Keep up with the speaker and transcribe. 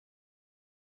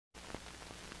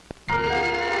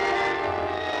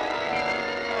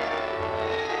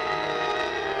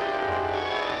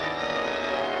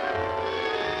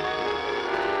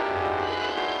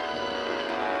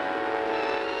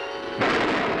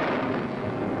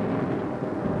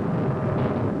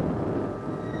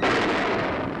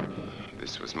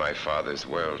This was my father's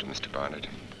world, Mr. Barnard.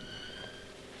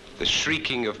 The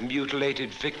shrieking of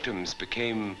mutilated victims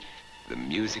became the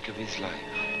music of his life.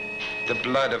 The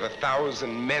blood of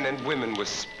 1,000 men and women was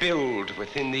spilled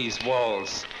within these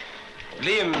walls.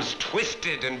 Limbs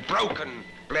twisted and broken,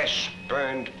 flesh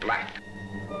burned black.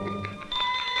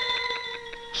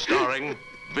 Starring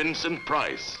Vincent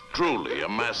Price, truly a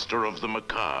master of the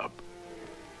macabre.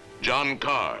 John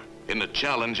Kerr in a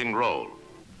challenging role.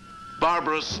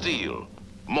 Barbara Steele,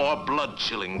 more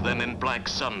blood-chilling than in Black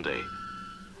Sunday.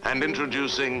 And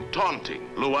introducing taunting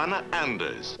Luana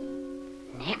Anders.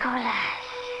 Nicholas.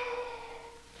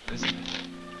 Elizabeth?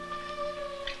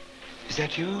 Is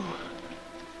that you?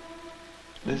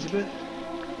 Elizabeth?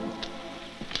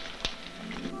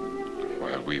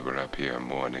 While we were up here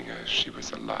mourning her, she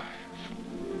was alive.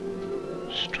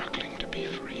 Struggling to be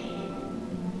free.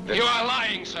 You are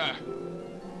lying, sir.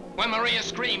 When Maria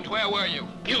screamed, where were you?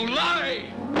 You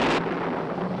lie!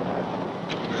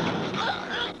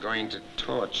 I'm going to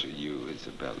torture you,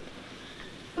 Isabella.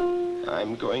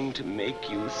 I'm going to make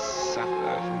you suffer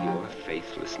for your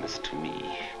faithlessness to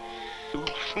me.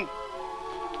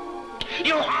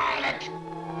 You harlot!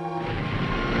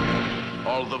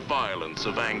 All the violence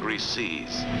of angry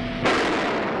seas.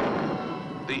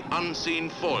 The unseen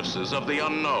forces of the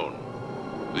unknown.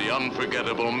 The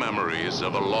unforgettable memories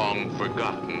of a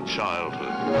long-forgotten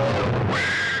childhood.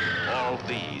 All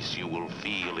these you will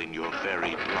feel in your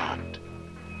very blood.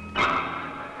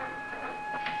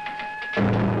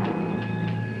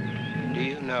 Do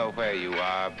you know where you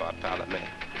are, Bartholomew?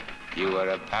 You are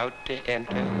about to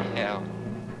enter hell.